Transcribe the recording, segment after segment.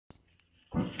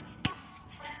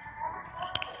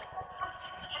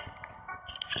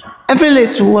Every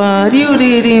little word you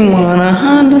didn't wanna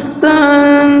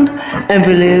understand.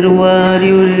 Every little word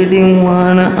you didn't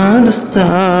wanna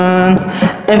understand.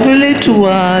 Every little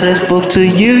word I spoke to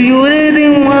you, you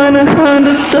didn't wanna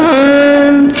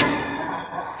understand.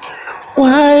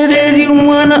 Why did you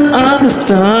wanna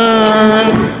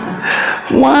understand?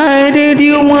 Why did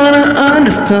you wanna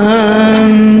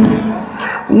understand?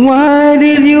 Why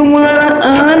did you wanna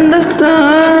understand?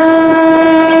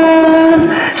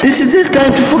 This is the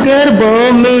time to forget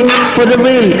about me. For the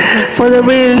real, for the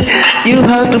real, you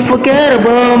have to forget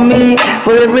about me.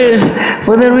 For the real,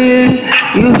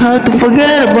 you have to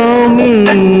forget about me.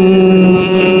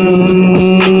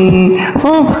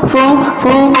 Forget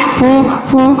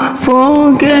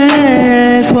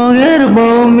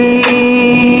about me.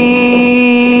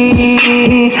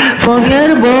 Forget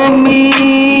about me.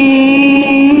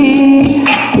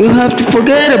 You have to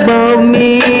forget about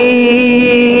me.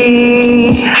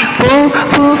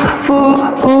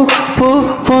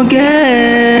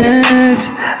 Forget.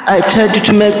 I tried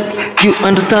to make you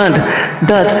understand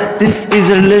that this is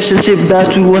a relationship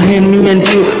that we were in, me and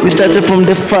you. We started from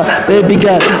the far, baby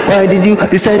girl. Why did you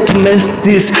decide to mess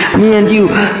this? Me and you,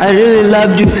 I really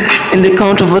loved you in the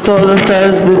count of 1,000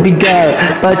 stars, baby girl.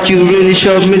 But you really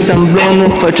showed me some blown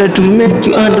up. I tried to make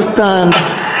you understand.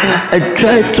 I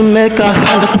tried to make her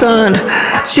understand.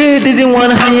 She didn't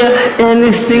wanna hear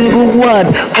any single word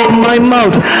of my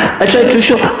mouth. I tried to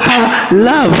show her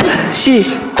love. She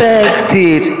begged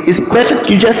it. It's better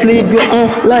you just live your own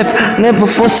life. Never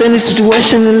force any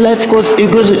situation in life, cause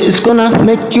it's gonna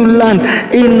make you land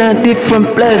in a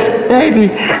different place.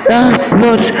 Baby, I'm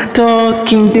not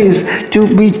talking this to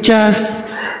be just.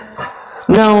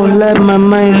 Now let my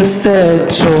mind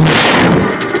settle.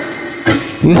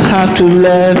 You have to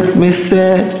let me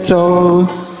settle.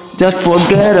 Just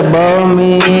forget about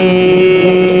me.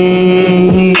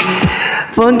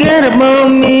 Forget about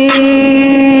me.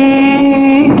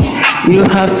 You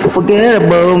have to forget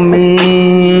about me.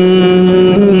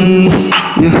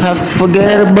 You have to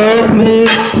forget about me.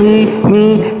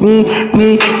 Me.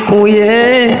 Oh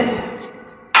yeah.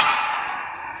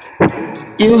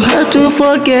 You have to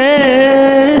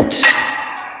forget.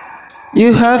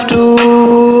 You have to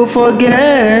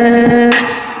forget.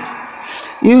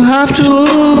 You have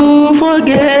to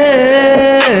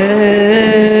forget.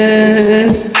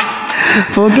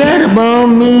 Forget about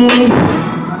me.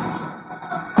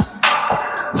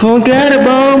 Forget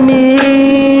about me.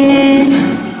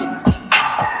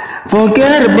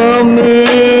 Forget about me.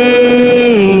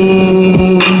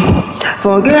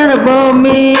 Forget about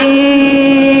me.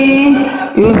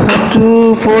 You have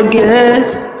to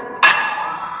forget.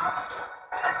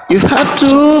 You have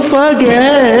to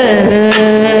forget.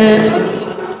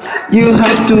 You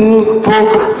have to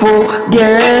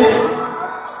forget.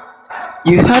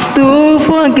 You have to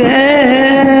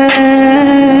forget.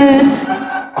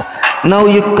 Now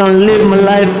you can live my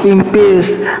life in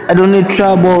peace. I don't need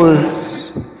troubles.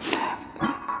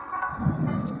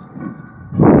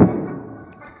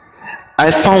 I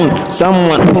found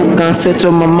someone who can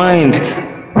settle my mind,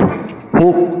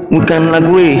 who we can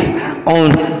agree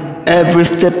on every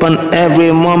step and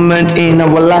every moment in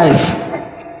our life.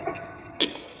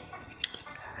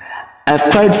 I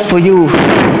cried for you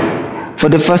for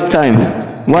the first time.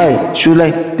 Why should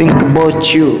I think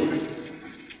about you?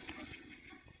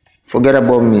 Forget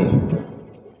about me.